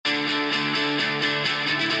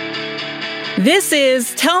This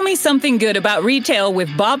is Tell Me Something Good About Retail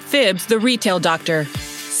with Bob Phibbs, the Retail Doctor.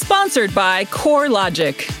 Sponsored by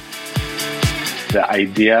CoreLogic. The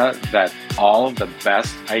idea that all of the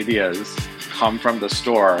best ideas come from the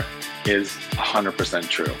store is 100%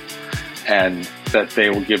 true. And that they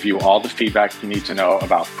will give you all the feedback you need to know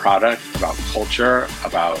about product, about culture,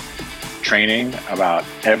 about training, about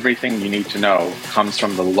everything you need to know comes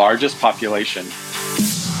from the largest population.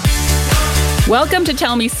 Welcome to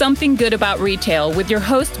Tell Me Something Good About Retail with your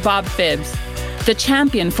host, Bob Phibbs, the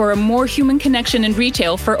champion for a more human connection in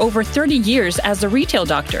retail for over 30 years as a retail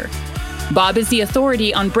doctor. Bob is the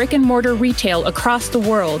authority on brick-and-mortar retail across the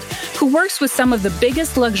world, who works with some of the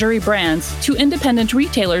biggest luxury brands to independent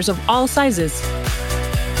retailers of all sizes.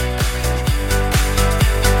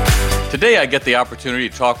 Today, I get the opportunity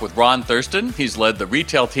to talk with Ron Thurston. He's led the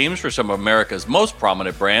retail teams for some of America's most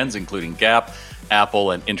prominent brands, including Gap,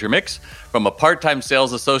 Apple, and Intermix. From a part-time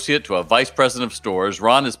sales associate to a vice president of stores,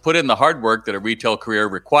 Ron has put in the hard work that a retail career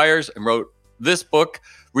requires and wrote this book,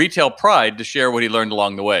 Retail Pride, to share what he learned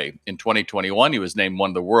along the way. In 2021, he was named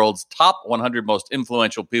one of the world's top 100 most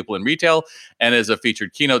influential people in retail and is a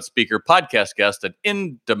featured keynote speaker, podcast guest, and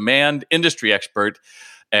in-demand industry expert.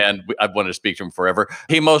 And I've wanted to speak to him forever.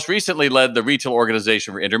 He most recently led the retail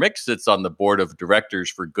organization for Intermix, sits on the board of directors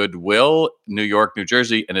for Goodwill, New York, New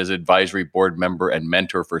Jersey, and is advisory board member and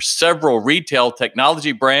mentor for several retail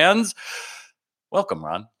technology brands. Welcome,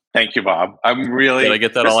 Ron. Thank you, Bob. Did I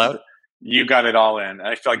get that all out? You got it all in.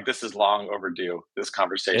 I feel like this is long overdue, this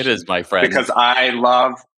conversation. It is, my friend. Because I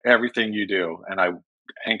love everything you do, and I'm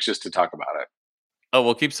anxious to talk about it. Oh,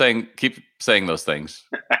 well, keep saying those things.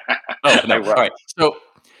 Oh, no. All right. So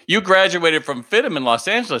you graduated from FIDM in Los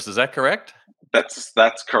Angeles. Is that correct? That's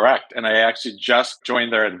correct. And I actually just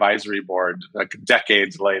joined their advisory board like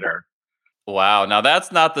decades later. Wow. Now,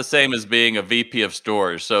 that's not the same as being a VP of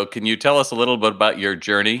stores. So can you tell us a little bit about your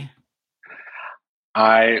journey?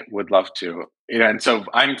 I would love to. And so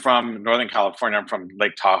I'm from Northern California. I'm from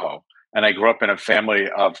Lake Tahoe. And I grew up in a family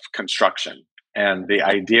of construction. And the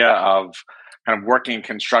idea of kind of working in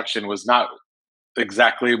construction was not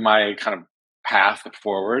exactly my kind of path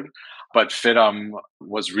forward, but FIDM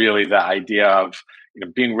was really the idea of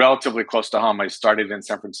being relatively close to home. I started in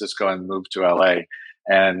San Francisco and moved to LA,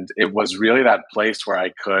 and it was really that place where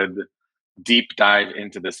I could deep dive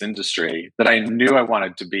into this industry that I knew I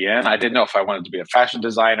wanted to be in. I didn't know if I wanted to be a fashion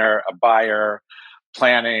designer, a buyer,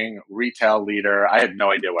 planning, retail leader. I had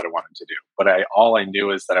no idea what I wanted to do, but all I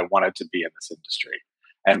knew is that I wanted to be in this industry,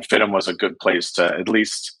 and FIDM was a good place to at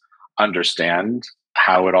least understand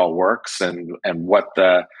how it all works and what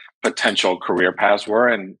the potential career paths were.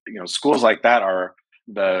 And schools like that are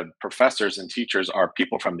the professors and teachers are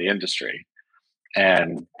people from the industry,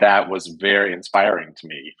 and that was very inspiring to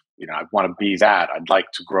me. I want to be that. I'd like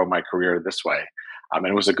to grow my career this way, and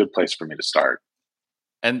it was a good place for me to start.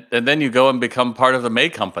 And then you go and become part of the May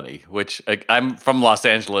Company, which I'm from Los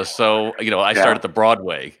Angeles, so I started at the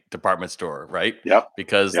Broadway department store, right? Yep.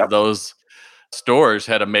 Because those stores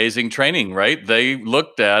had amazing training, right? They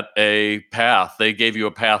looked at a path. They gave you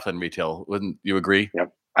a path in retail. Wouldn't you agree?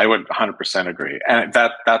 Yep. I would 100% agree. And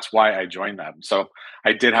that's why I joined them. So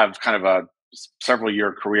I did have kind of a several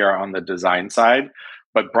year career on the design side,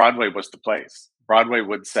 but Broadway was the place. Broadway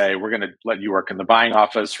would say, we're going to let you work in the buying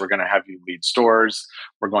office. We're going to have you lead stores.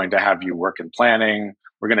 We're going to have you work in planning.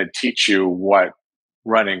 We're going to teach you what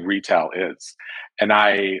running retail is. And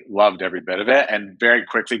I loved every bit of it and very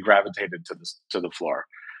quickly gravitated to the floor.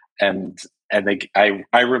 And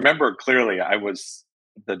I remember clearly I was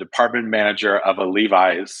the department manager of a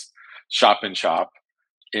Levi's shop-in-shop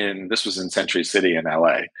this was in Century City in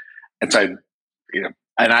LA. And so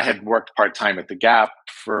and I had worked part-time at the Gap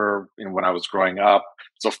for when I was growing up.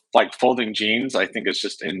 So like folding jeans, I think is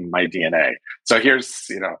just in my DNA. So here's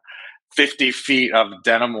 50 feet of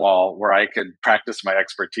denim wall where I could practice my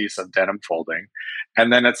expertise of denim folding.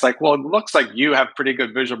 And then it's like, well, it looks like you have pretty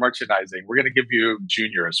good visual merchandising. We're going to give you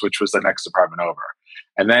juniors, which was the next department over.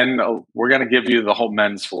 And then we're going to give you the whole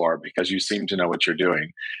men's floor because you seem to know what you're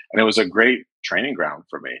doing. And it was a great training ground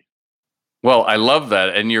for me. Well, I love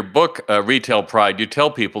that. And your book, Retail Pride, you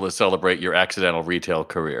tell people to celebrate your accidental retail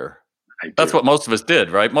career. That's what most of us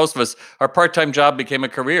did, right? Most of us, our part-time job became a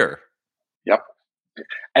career. Yep.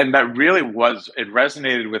 And that really it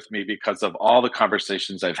resonated with me because of all the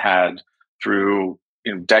conversations I've had through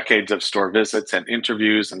decades of store visits and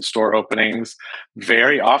interviews and store openings.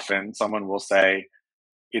 Very often someone will say,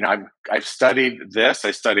 I've studied this,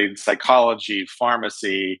 I studied psychology,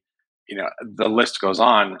 pharmacy, the list goes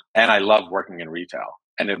on, and I love working in retail.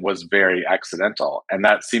 And it was very accidental. And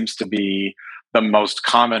that seems to be the most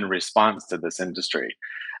common response to this industry.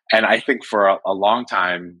 And I think for a long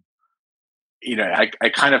time, I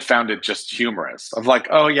kind of found it just humorous of like,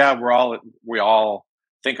 oh yeah, we all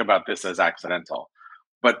think about this as accidental.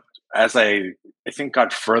 But as I think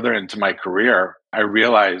got further into my career, I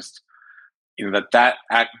realized that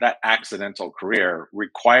accidental career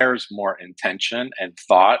requires more intention and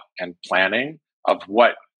thought and planning of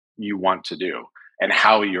what you want to do and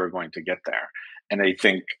how you're going to get there. And I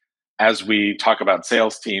think as we talk about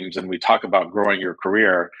sales teams and we talk about growing your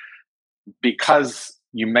career, because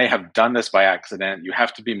you may have done this by accident, you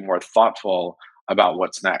have to be more thoughtful about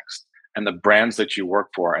what's next. And the brands that you work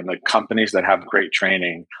for and the companies that have great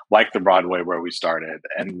training, like the Broadway where we started,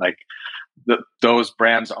 and like those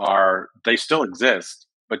brands they still exist,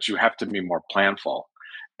 but you have to be more planful.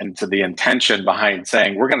 And to the intention behind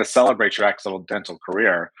saying, we're going to celebrate your accidental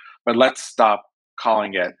career, but let's stop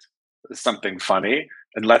calling it something funny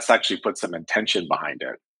and let's actually put some intention behind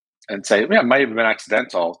it and say, yeah, it might have been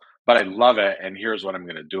accidental, but I love it. And here's what I'm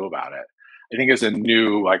going to do about it. I think it's a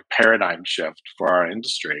new paradigm shift for our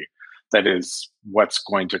industry that is what's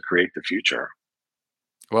going to create the future.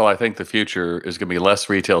 Well, I think the future is going to be less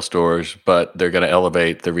retail stores, but they're going to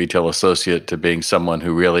elevate the retail associate to being someone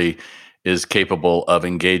who really is capable of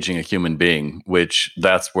engaging a human being, which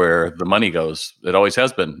that's where the money goes. It always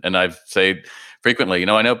has been. And I've said frequently,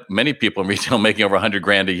 I know many people in retail making over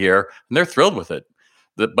 $100,000 a year, and they're thrilled with it.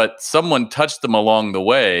 But someone touched them along the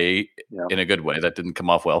way, in a good way, that didn't come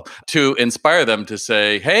off well, to inspire them to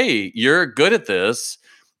say, hey, you're good at this,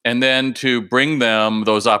 and then to bring them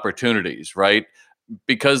those opportunities, right?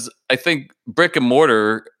 Because I think brick and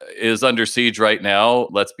mortar is under siege right now.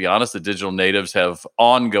 Let's be honest, the digital natives have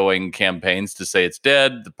ongoing campaigns to say it's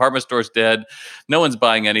dead, the department store's dead, no one's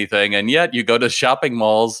buying anything, and yet you go to shopping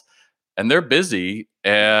malls and they're busy,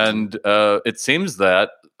 and it seems that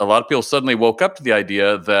a lot of people suddenly woke up to the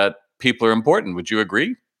idea that people are important. Would you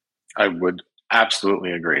agree? I would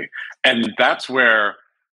absolutely agree. And that's where,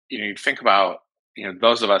 you think about,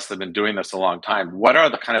 those of us that have been doing this a long time, what are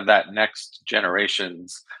the kind of that next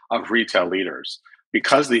generations of retail leaders?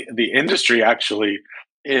 Because the industry actually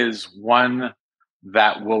is one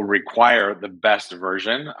that will require the best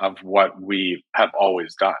version of what we have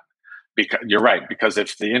always done. Because you're right, because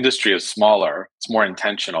if the industry is smaller, it's more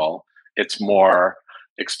intentional, it's more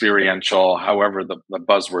experiential, however the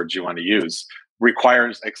buzzwords you want to use,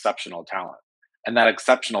 requires exceptional talent. And that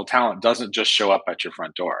exceptional talent doesn't just show up at your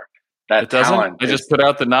front door. That it doesn't. Talent I just put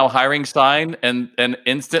out the now hiring sign and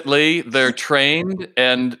instantly they're trained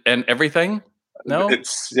and everything. No,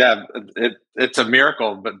 it's a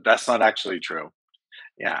miracle, but that's not actually true.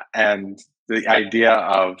 Yeah. And the idea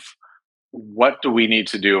of what do we need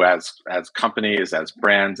to do as companies, as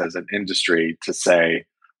brands, as an industry to say,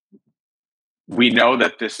 we know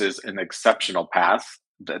that this is an exceptional path,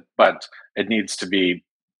 but it needs to be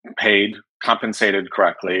paid, compensated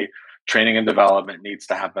correctly. Training and development needs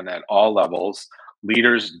to happen at all levels.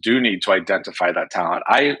 Leaders do need to identify that talent.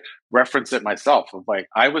 I reference it myself of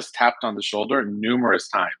I was tapped on the shoulder numerous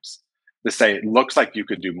times to say, it looks like you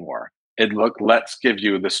could do more. Let's give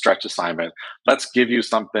you the stretch assignment. Let's give you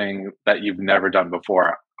something that you've never done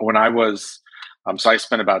before. When I was, so I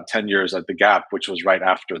spent about 10 years at the Gap, which was right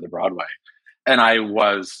after the Broadway. And I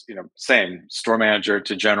was, same store manager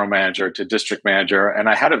to general manager to district manager. And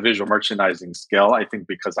I had a visual merchandising skill, I think,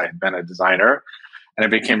 because I had been a designer, and I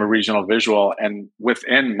became a regional visual. And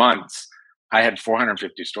within months, I had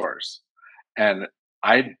 450 stores, and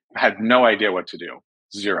I had no idea what to do,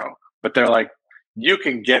 zero. But they're like, you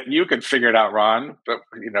can figure it out, Ron, but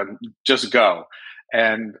just go.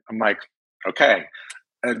 And I'm like, okay.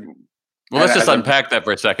 And well, let's just unpack that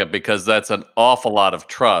for a second, because that's an awful lot of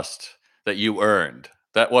trust that you earned.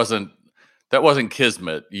 That wasn't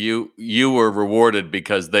kismet. You were rewarded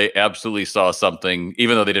because they absolutely saw something,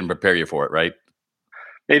 even though they didn't prepare you for it, right?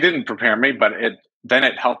 They didn't prepare me, but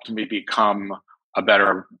it helped me become a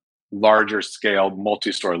better, larger scale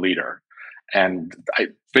multi-store leader. And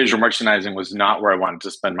visual merchandising was not where I wanted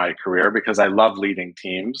to spend my career, because I love leading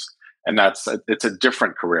teams, and it's a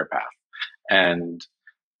different career path. And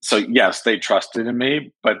so, yes, they trusted in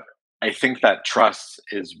me, but I think that trust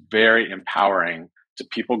is very empowering to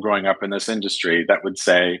people growing up in this industry that would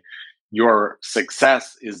say your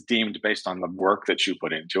success is deemed based on the work that you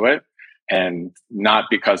put into it, and not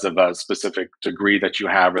because of a specific degree that you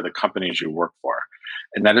have or the companies you work for.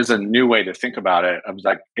 And that is a new way to think about it. I was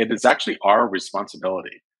like, it is actually our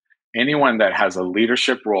responsibility. Anyone that has a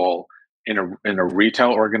leadership role in a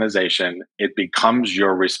retail organization, it becomes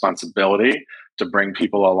your responsibility to bring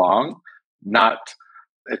people along.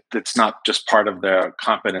 It's not just part of the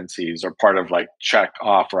competencies or part of check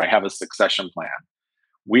off, or I have a succession plan.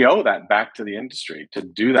 we owe that back to the industry to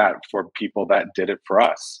do that for people that did it for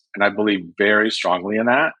us. And I believe very strongly in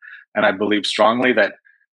that. And I believe strongly that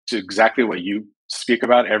to exactly what you speak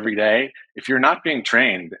about every day, if you're not being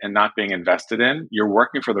trained and not being invested in, you're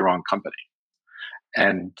working for the wrong company.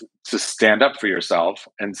 And to stand up for yourself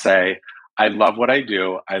and say, I love what I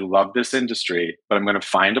do. I love this industry, but I'm going to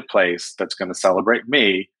find a place that's going to celebrate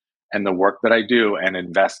me and the work that I do and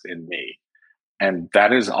invest in me. And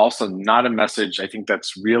that is also not a message I think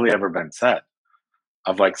that's really ever been said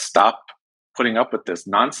of like, stop putting up with this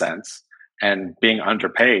nonsense and being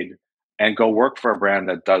underpaid and go work for a brand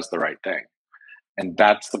that does the right thing. And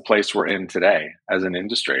that's the place we're in today as an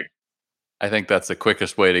industry. I think that's the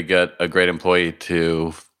quickest way to get a great employee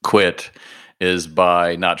to quit is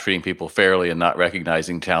by not treating people fairly and not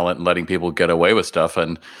recognizing talent and letting people get away with stuff.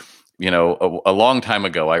 And, a long time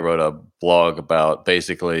ago, I wrote a blog about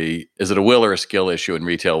basically, is it a will or a skill issue in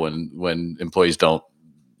retail when employees don't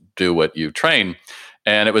do what you train?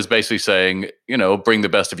 And it was basically saying, bring the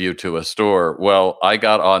best of you to a store. Well, I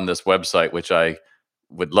got on this website, which I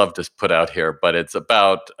would love to put out here, but it's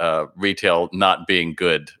about retail not being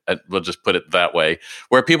good. We'll just put it that way,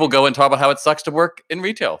 where people go and talk about how it sucks to work in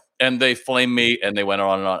retail, and they flame me, and they went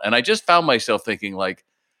on and on. And I just found myself thinking, like,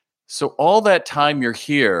 so all that time you're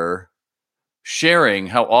here sharing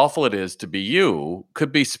how awful it is to be you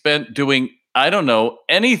could be spent doing, I don't know,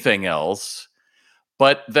 anything else.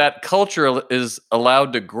 But that culture is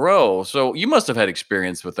allowed to grow. So you must have had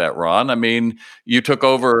experience with that, Ron. I mean, you took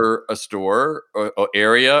over a store, or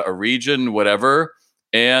area, a region, whatever.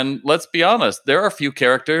 And let's be honest, there are a few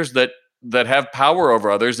characters that have power over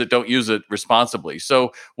others that don't use it responsibly.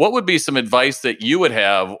 So what would be some advice that you would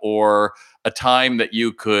have, or a time that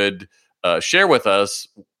you could share with us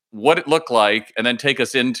what it looked like, and then take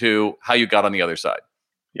us into how you got on the other side?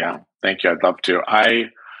 Yeah, thank you. I'd love to.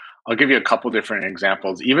 I'll give you a couple different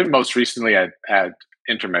examples. Even most recently at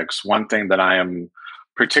Intermix, one thing that I am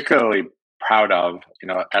particularly proud of,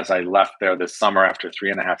 as I left there this summer after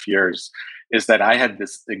 3.5 years, is that I had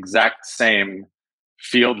this exact same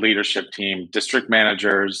field leadership team, district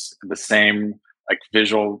managers, the same like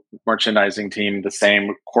visual merchandising team, the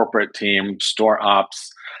same corporate team, store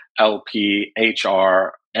ops, LP,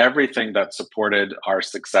 HR, everything that supported our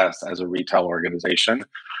success as a retail organization.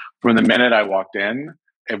 From the minute I walked in,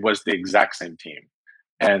 it was the exact same team.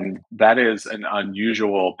 And that is an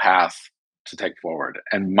unusual path to take forward.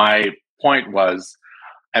 And my point was,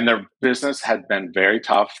 and their business had been very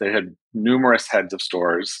tough. They had numerous heads of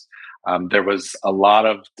stores. There was a lot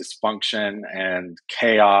of dysfunction and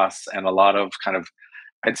chaos and a lot of kind of,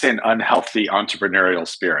 I'd say, an unhealthy entrepreneurial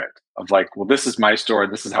spirit of like, well, this is my store.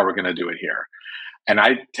 This is how we're going to do it here. And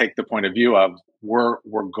I take the point of view of we're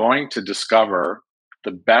going to discover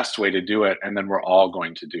the best way to do it. And then we're all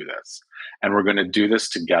going to do this. And we're going to do this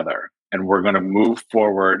together. And we're going to move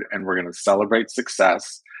forward and we're going to celebrate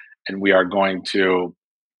success. And we are going to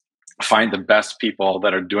find the best people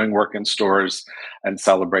that are doing work in stores and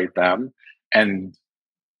celebrate them. And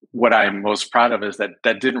what I'm most proud of is that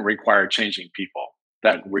didn't require changing people.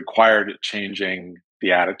 That required changing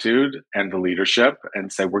the attitude and the leadership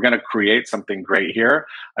and say, we're going to create something great here.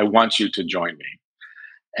 I want you to join me.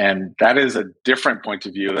 And that is a different point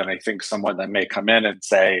of view than I think someone that may come in and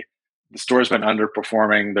say, the store's been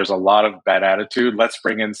underperforming. There's a lot of bad attitude. Let's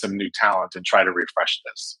bring in some new talent and try to refresh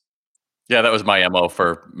this. Yeah, that was my MO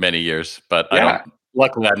for many years. But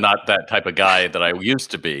luckily, I'm not that type of guy that I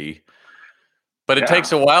used to be. But it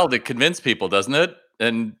takes a while to convince people, doesn't it?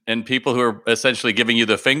 And people who are essentially giving you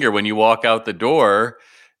the finger when you walk out the door,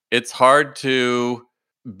 it's hard to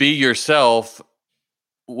be yourself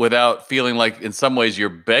without feeling like in some ways you're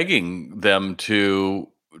begging them to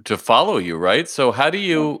follow you, right? So how do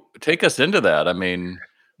you take us into that? I mean,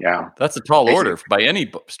 that's a tall order by any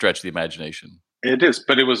stretch of the imagination. It is,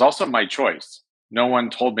 but it was also my choice. No one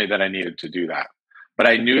told me that I needed to do that. But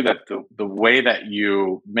I knew that the way that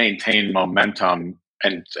you maintain momentum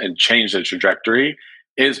and change the trajectory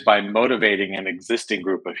is by motivating an existing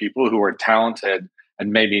group of people who are talented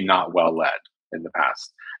and maybe not well led in the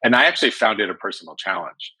past. And I actually found it a personal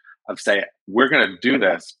challenge of say, we're going to do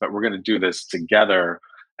this, but we're going to do this together,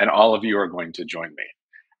 and all of you are going to join me.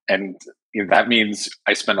 And that means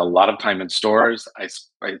I spend a lot of time in stores. I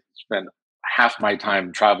spend half my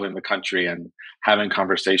time traveling the country and having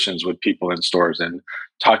conversations with people in stores and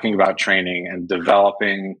talking about training and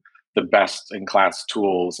developing the best in class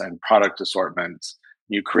tools and product assortments.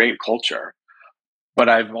 You create culture. But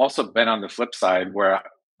I've also been on the flip side where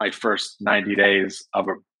my first 90 days of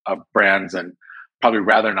brands, and probably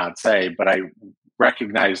rather not say, but I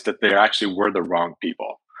recognized that they actually were the wrong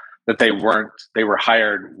people. that they were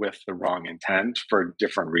hired with the wrong intent for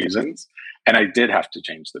different reasons. And I did have to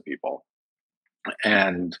change the people.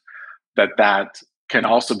 And that can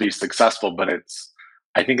also be successful, but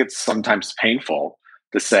I think it's sometimes painful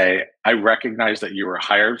to say, I recognize that you were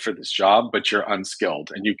hired for this job, but you're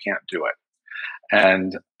unskilled and you can't do it.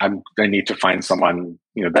 And I need to find someone,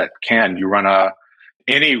 that can. You run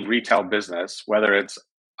any retail business, whether it's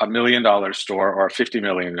 $1 million store or a $50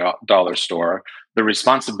 million store, the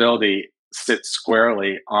responsibility sits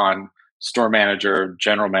squarely on store manager,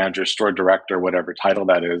 general manager, store director, whatever title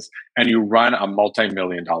that is, and you run a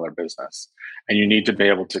multi-million-dollar business. And you need to be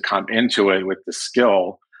able to come into it with the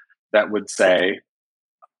skill that would say,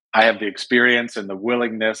 I have the experience and the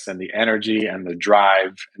willingness and the energy and the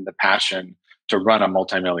drive and the passion to run a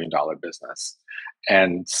multi-million-dollar business.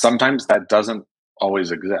 And sometimes that doesn't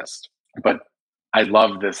always exist. But I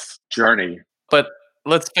love this journey. But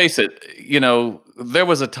let's face it, there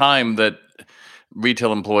was a time that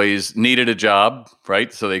retail employees needed a job,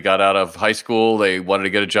 right? So they got out of high school, they wanted to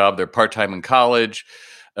get a job, they're part-time in college.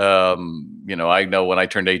 I know when I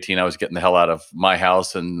turned 18, I was getting the hell out of my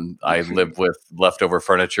house, and I lived with leftover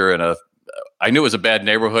furniture I knew it was a bad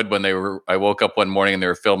neighborhood when I woke up one morning and they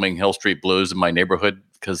were filming Hill Street Blues in my neighborhood,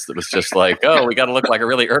 because it was just like, oh, we got to look like a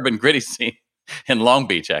really urban, gritty scene in Long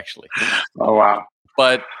Beach, actually. Oh, wow.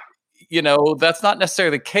 But, that's not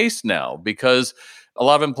necessarily the case now, because a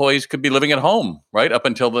lot of employees could be living at home, right, up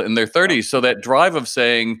until in their 30s. So that drive of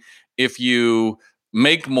saying, if you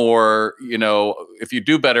make more, if you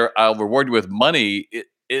do better, I'll reward you with money.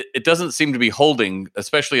 It doesn't seem to be holding,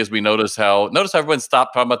 especially as we notice how everyone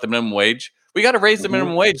stopped talking about the minimum wage. We got to raise the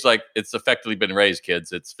minimum wage. Like, it's effectively been raised,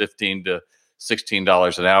 kids. It's $15 to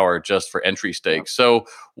 $16 an hour just for entry stakes. So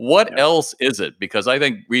what else is it? Because I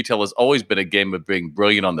think retail has always been a game of being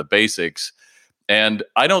brilliant on the basics. And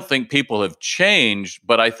I don't think people have changed,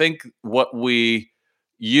 but I think what we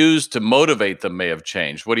use to motivate them may have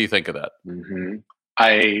changed. What do you think of that? Mm-hmm.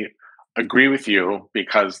 I agree with you,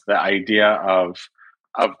 because the idea of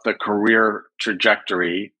the career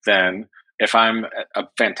trajectory, then if I'm a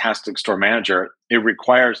fantastic store manager, it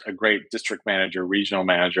requires a great district manager, regional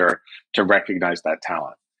manager to recognize that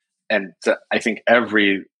talent. And I think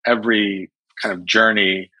every kind of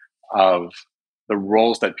journey of the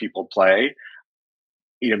roles that people play,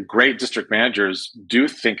 great district managers do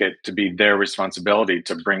think it to be their responsibility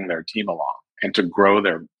to bring their team along and to grow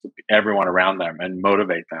everyone around them and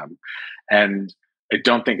motivate them. And I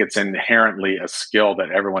don't think it's inherently a skill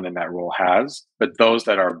that everyone in that role has, but those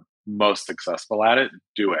that are most successful at it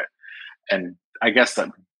do it. And I guess that,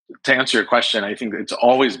 to answer your question, I think it's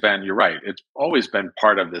always been, you're right, it's always been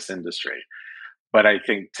part of this industry. But I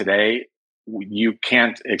think today you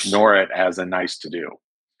can't ignore it as a nice to do.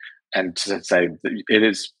 And to say it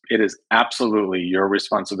is absolutely your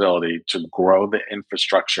responsibility to grow the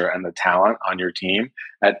infrastructure and the talent on your team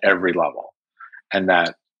at every level. And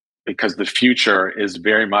that, because the future is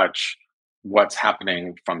very much what's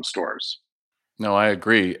happening from stores. No, I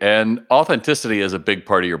agree. And authenticity is a big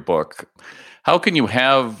part of your book. How can you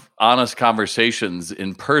have honest conversations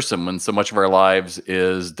in person when so much of our lives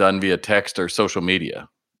is done via text or social media?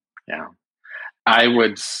 Yeah. I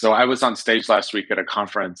was on stage last week at a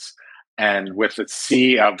conference, and with a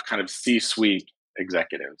sea of kind of C-suite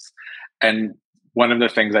executives. And one of the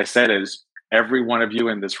things I said is, every one of you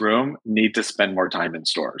in this room need to spend more time in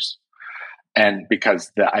stores. And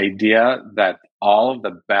because the idea that all of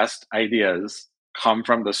the best ideas come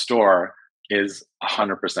from the store is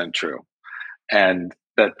 100% true. And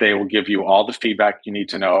that they will give you all the feedback you need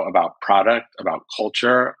to know about product, about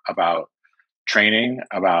culture, about training,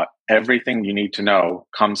 about everything you need to know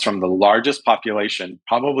comes from the largest population.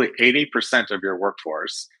 Probably 80% of your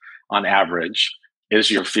workforce on average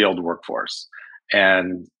is your field workforce.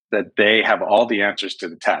 And that they have all the answers to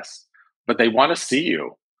the tests, but they want to see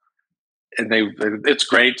you. And it's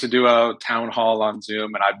great to do a town hall on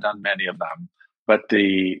Zoom, and I've done many of them, but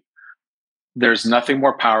there's nothing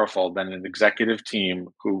more powerful than an executive team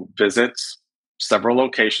who visits several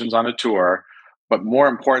locations on a tour, but more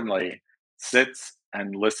importantly, sits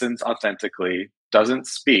and listens authentically, doesn't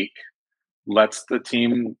speak, lets the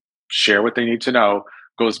team share what they need to know,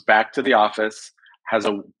 goes back to the office, has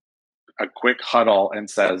a quick huddle and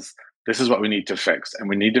says, this is what we need to fix, and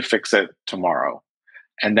we need to fix it tomorrow.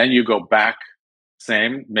 And then you go back,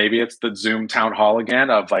 maybe it's the Zoom town hall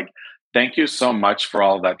again of like, thank you so much for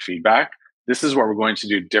all that feedback. This is what we're going to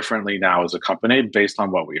do differently now as a company based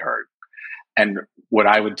on what we heard. And what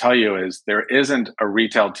I would tell you is there isn't a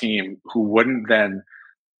retail team who wouldn't then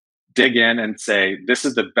dig in and say, this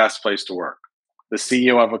is the best place to work. The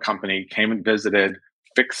CEO of a company came and visited,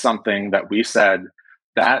 fixed something that we said,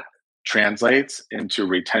 that translates into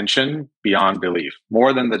retention beyond belief,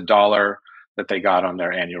 more than the dollar that they got on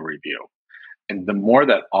their annual review. And the more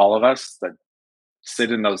that all of us that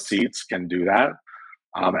sit in those seats can do that,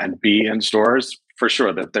 and be in stores, for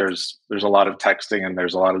sure that there's a lot of texting and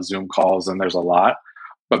there's a lot of Zoom calls and there's a lot,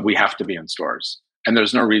 but we have to be in stores. And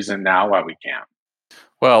there's no reason now why we can't.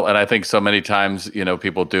 Well, and I think so many times,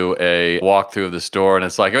 people do a walkthrough of the store and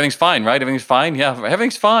it's like, everything's fine, right? Everything's fine. Yeah,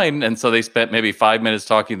 everything's fine. And so they spent maybe 5 minutes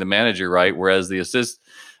talking to the manager, right? Whereas the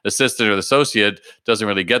assistant or the associate doesn't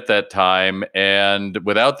really get that time. And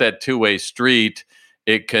without that two-way street,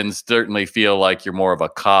 it can certainly feel like you're more of a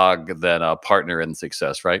cog than a partner in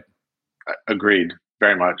success, right? Agreed,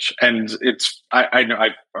 very much. And I know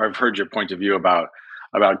I've heard your point of view about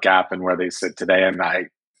Gap and where they sit today, and I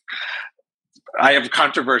have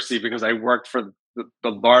controversy because I worked for the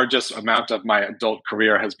largest amount of my adult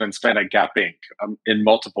career has been spent at Gap Inc. In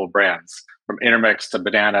multiple brands, from Intermix to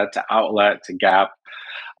Banana to Outlet to Gap.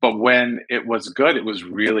 But when it was good, it was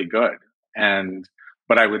really good.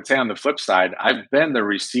 But I would say on the flip side, I've been the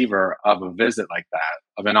receiver of a visit like that,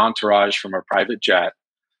 of an entourage from a private jet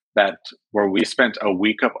where we spent a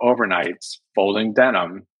week of overnights folding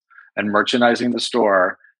denim and merchandising the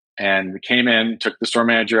store, and came in, took the store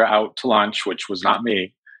manager out to lunch, which was not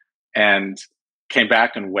me, and came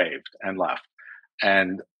back and waved and left.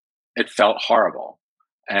 And it felt horrible.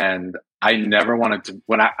 And I never wanted to,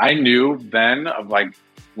 when I knew then of like,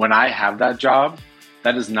 when I have that job,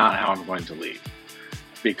 that is not how I'm going to leave,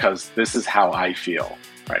 because this is how I feel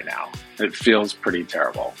right now. It feels pretty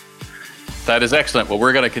terrible. That is excellent. Well,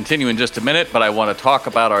 we're going to continue in just a minute, but I want to talk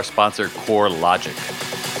about our sponsor, CoreLogic.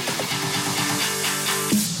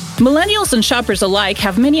 Millennials and shoppers alike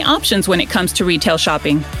have many options when it comes to retail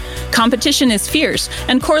shopping. Competition is fierce,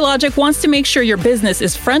 and CoreLogic wants to make sure your business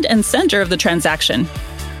is front and center of the transaction.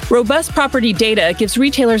 Robust property data gives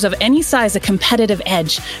retailers of any size a competitive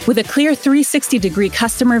edge with a clear 360-degree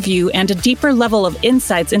customer view and a deeper level of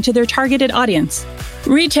insights into their targeted audience.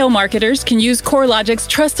 Retail marketers can use CoreLogic's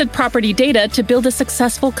trusted property data to build a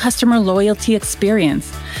successful customer loyalty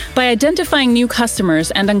experience. By identifying new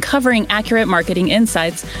customers and uncovering accurate marketing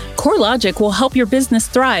insights, CoreLogic will help your business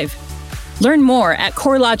thrive. Learn more at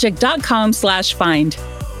corelogic.com/find.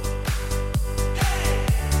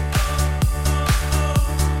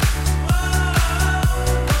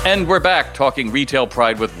 And we're back talking retail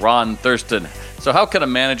pride with Ron Thurston. So how can a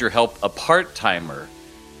manager help a part-timer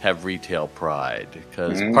have retail pride?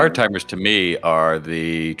 Because part-timers to me are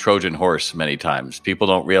the Trojan horse many times. People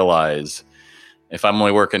don't realize if I'm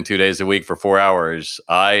only working 2 days a week for 4 hours,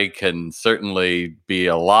 I can certainly be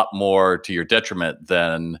a lot more to your detriment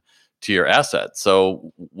than to your asset.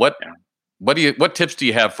 So what tips do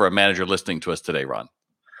you have for a manager listening to us today, Ron?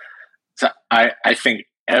 So I think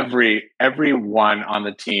everyone on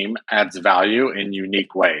the team adds value in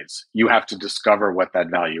unique ways. You have to discover what that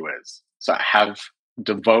value is. So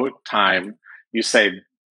devote time. You say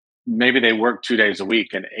maybe they work 2 days a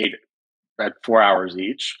week and at 4 hours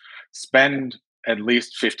each. Spend at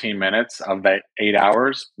least 15 minutes of that 8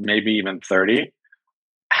 hours, maybe even 30,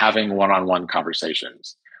 having one-on-one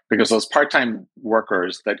conversations. Because those part-time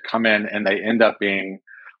workers that come in and they end up being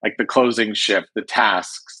like the closing shift, the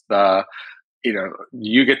tasks,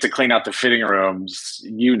 you get to clean out the fitting rooms,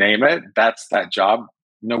 you name it, that's that job.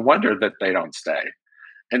 No wonder that they don't stay.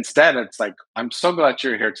 Instead, it's like, I'm so glad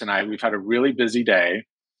you're here tonight. We've had a really busy day.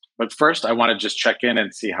 But first, I want to just check in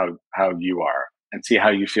and see how you are and see how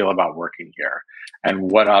you feel about working here.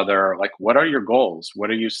 And what are your goals?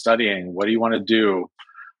 What are you studying? What do you want to do?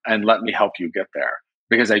 And let me help you get there.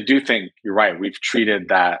 Because I do think you're right. We've treated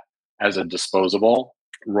that as a disposable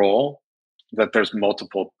role, that there's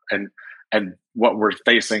multiple, and what we're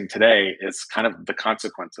facing today is kind of the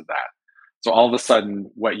consequence of that. So all of a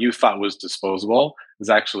sudden, what you thought was disposable is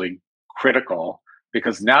actually critical,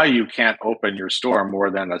 because now you can't open your store more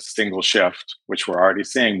than a single shift, which we're already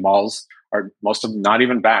seeing. Malls are most of them not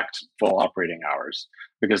even back to full operating hours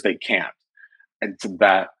because they can't. And so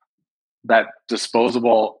that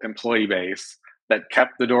disposable employee base that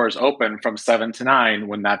kept the doors open from 7 to 9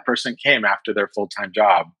 when that person came after their full-time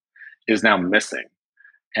job is now missing.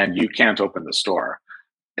 And you can't open the store.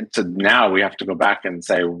 And so now we have to go back and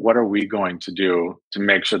say, what are we going to do to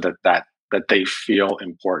make sure that they feel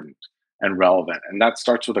important and relevant? And that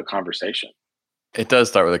starts with a conversation. It does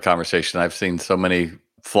start with a conversation. I've seen so many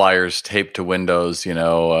flyers taped to windows,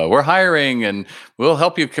 we're hiring and we'll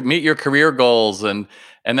help you meet your career goals. And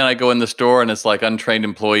then I go in the store and it's like untrained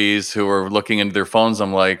employees who are looking into their phones.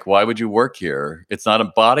 I'm like, why would you work here? It's not a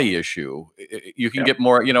body issue. You can get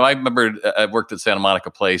more, I remember I worked at Santa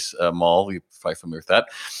Monica Place Mall. You're probably familiar with that.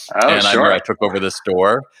 Oh, and sure. I remember I took over the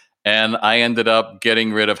store And I ended up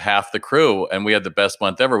getting rid of half the crew, and we had the best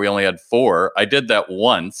month ever. We only had 4. I did that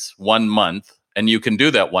once, 1 month, and you can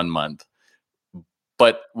do that 1 month.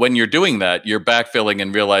 But when you're doing that, you're backfilling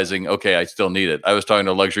and realizing, okay, I still need it. I was talking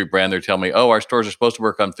to a luxury brand. They're telling me, oh, our stores are supposed to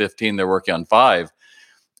work on 15. They're working on 5.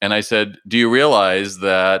 And I said, do you realize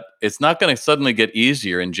that it's not going to suddenly get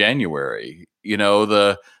easier in January? You know,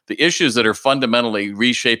 the issues that are fundamentally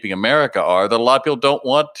reshaping America are that a lot of people don't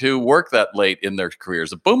want to work that late in their careers.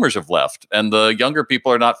 The boomers have left, and the younger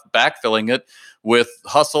people are not backfilling it with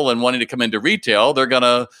hustle and wanting to come into retail. They're going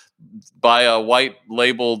to buy a white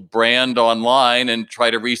labeled brand online and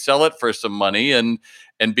try to resell it for some money and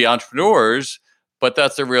be entrepreneurs. But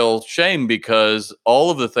that's a real shame, because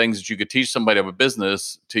all of the things that you could teach somebody of a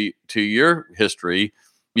business to your history,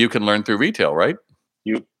 you can learn through retail, right?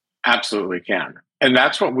 You absolutely can. And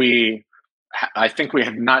that's what I think we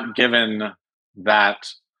have not given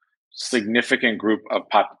that significant group of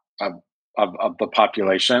the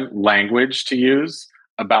population language to use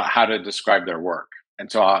about how to describe their work.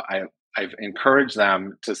 And so I've encouraged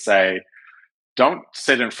them to say, don't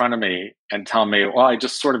sit in front of me and tell me, well, I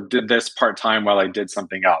just sort of did this part-time while I did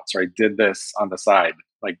something else, or I did this on the side.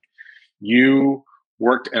 Like, you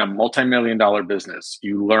worked in a multi-million-dollar business.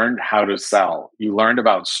 You learned how to sell. You learned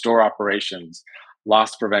about store operations,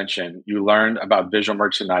 loss prevention. You learned about visual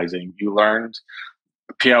merchandising. You learned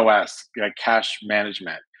POS, like cash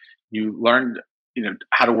management. You learned,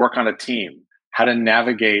 how to work on a team, how to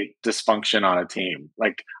navigate dysfunction on a team.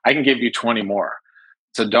 Like, I can give you 20 more.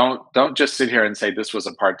 So don't just sit here and say this was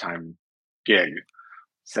a part-time gig.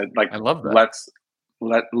 So, like, I love that.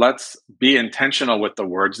 Let's be intentional with the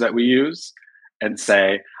words that we use and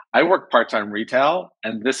say, I work part-time retail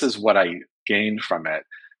and this is what I gained from it.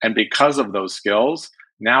 And because of those skills,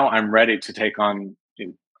 now I'm ready to take on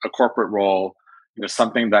a corporate role,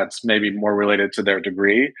 something that's maybe more related to their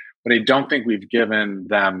degree. But I don't think we've given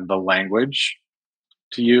them the language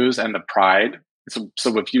to use and the pride. So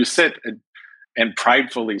if you sit and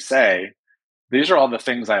pridefully say, these are all the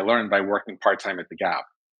things I learned by working part-time at the Gap,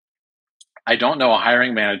 I don't know a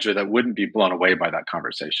hiring manager that wouldn't be blown away by that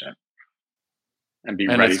conversation and be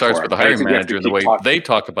ready for it. And it starts with the hiring manager and the way they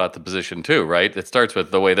talk about the position too, right? It starts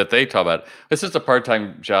with the way that they talk about it. It's just a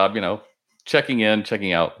part-time job, checking in,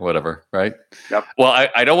 checking out, whatever, right? Yep. Well,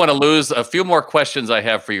 I don't want to lose a few more questions I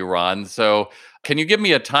have for you, Ron. So can you give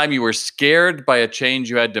me a time you were scared by a change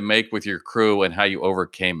you had to make with your crew and how you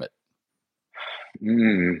overcame it?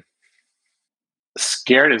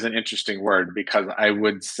 Scared is an interesting word, because I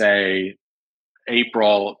would say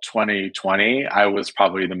April 2020, I was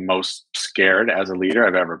probably the most scared as a leader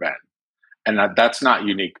I've ever been. And that's not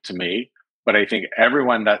unique to me, but I think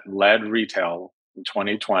everyone that led retail in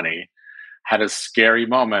 2020 had a scary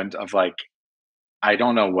moment of like, I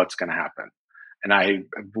don't know what's going to happen. And I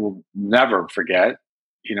will never forget,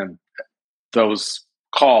 those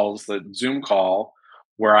calls, the Zoom call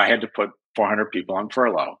where I had to put 400 people on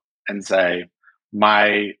furlough and say,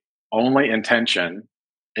 my only intention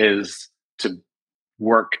is to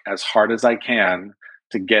work as hard as I can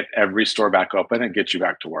to get every store back open and get you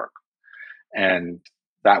back to work. And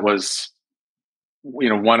that was,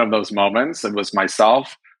 one of those moments. It was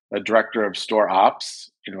myself, the director of store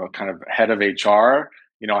ops, kind of head of HR,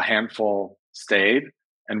 a handful stayed,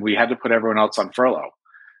 and we had to put everyone else on furlough.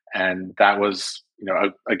 And that was,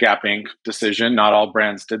 a Gap Inc. decision. Not all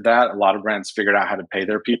brands did that. A lot of brands figured out how to pay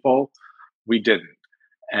their people. We didn't.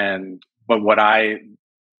 But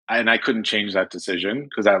I couldn't change that decision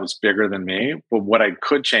because that was bigger than me. But what I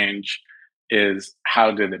could change is,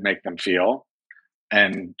 how did it make them feel,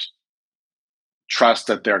 and trust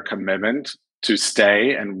that their commitment to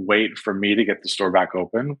stay and wait for me to get the store back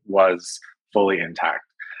open was fully intact.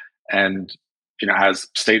 And, as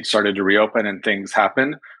states started to reopen and things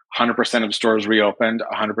happened, 100% of stores reopened,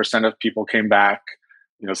 100% of people came back,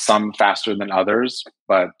 some faster than others.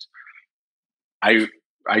 But I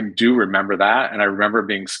do remember that. And I remember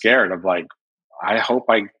being scared of like, I hope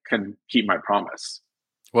I can keep my promise.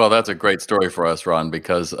 Well, that's a great story for us, Ron,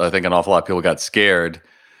 because I think an awful lot of people got scared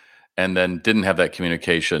and then didn't have that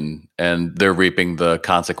communication, and they're reaping the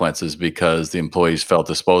consequences because the employees felt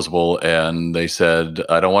disposable and they said,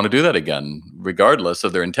 I don't want to do that again, regardless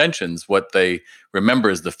of their intentions. What they remember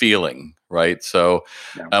is the feeling, right? So,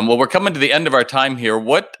 well, we're coming to the end of our time here.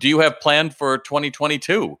 What do you have planned for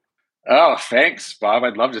 2022? Oh, thanks, Bob.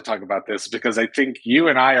 I'd love to talk about this because I think you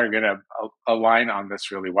and I are going to align on this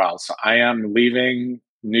really well. So I am leaving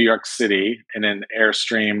New York City in an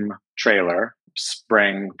Airstream trailer,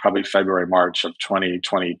 spring, probably February, March of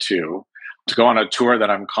 2022, to go on a tour that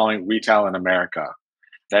I'm calling Retail in America.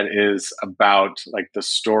 That is about like the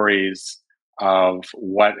stories of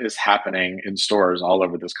what is happening in stores all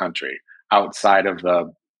over this country outside of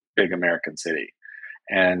the big American city.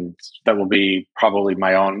 And that will be probably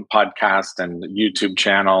my own podcast and YouTube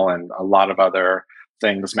channel and a lot of other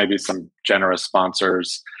things, maybe some generous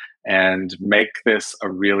sponsors, and make this a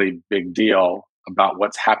really big deal about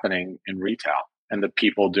what's happening in retail and the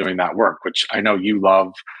people doing that work, which I know you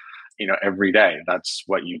love, every day. That's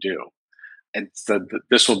what you do. And so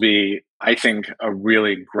this will be, I think, a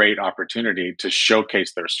really great opportunity to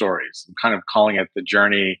showcase their stories. I'm kind of calling it the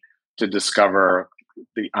journey to discover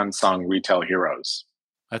the unsung retail heroes.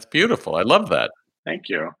 That's beautiful. I love that. Thank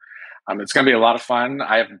you. It's going to be a lot of fun.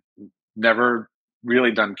 I have never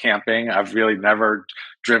really done camping. I've really never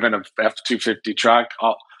driven a F-250 truck.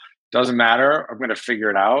 Doesn't matter. I'm going to figure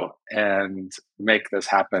it out and make this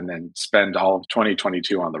happen and spend all of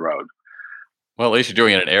 2022 on the road. Well, at least you're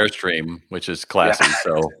doing it in Airstream, which is classy. Yeah.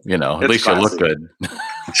 So, at least classy. You look good.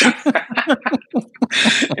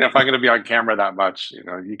 If I'm going to be on camera that much,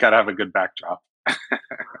 you got to have a good backdrop.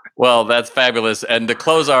 Well, that's fabulous. And to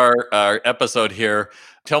close our episode here,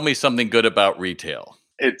 tell me something good about retail.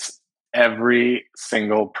 It's every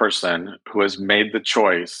single person who has made the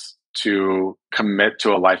choice to commit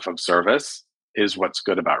to a life of service is what's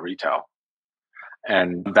good about retail.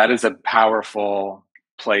 And that is a powerful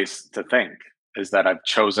place to think, is that I've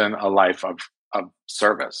chosen a life of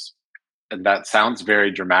service. And that sounds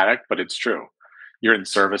very dramatic, but it's true. You're in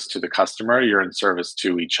service to the customer, you're in service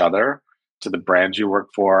to each other, to the brand you work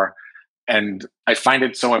for. And I find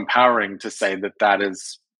it so empowering to say that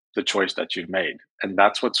is the choice that you've made. And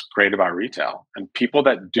that's what's great about retail. And people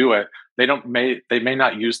that do it, they may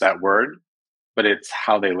not use that word, but it's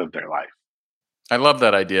how they live their life. I love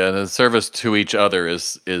that idea. And the service to each other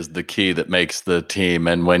is the key that makes the team.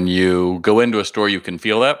 And when you go into a store, you can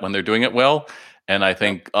feel that when they're doing it well. And I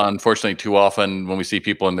think, unfortunately, too often when we see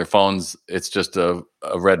people in their phones, it's just a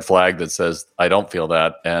red flag that says, I don't feel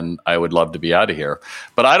that, and I would love to be out of here.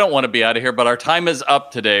 But I don't want to be out of here, but our time is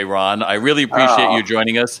up today, Ron. I really appreciate you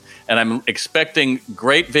joining us, and I'm expecting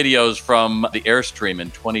great videos from the Airstream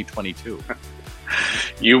in 2022.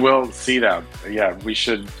 You will see them. Yeah, we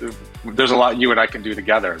should. There's a lot you and I can do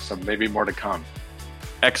together, so maybe more to come.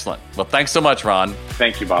 Excellent. Well, thanks so much, Ron.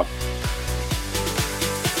 Thank you, Bob.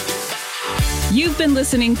 You've been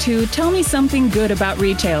listening to Tell Me Something Good About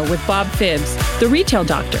Retail with Bob Phibbs, the Retail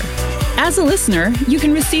Doctor. As a listener, you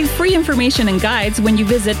can receive free information and guides when you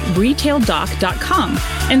visit retaildoc.com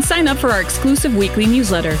and sign up for our exclusive weekly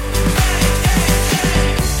newsletter.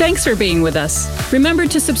 Thanks for being with us. Remember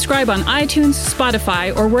to subscribe on iTunes,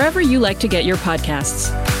 Spotify, or wherever you like to get your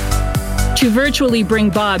podcasts. To virtually bring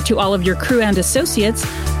Bob to all of your crew and associates,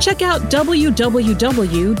 check out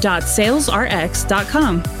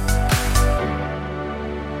www.salesrx.com.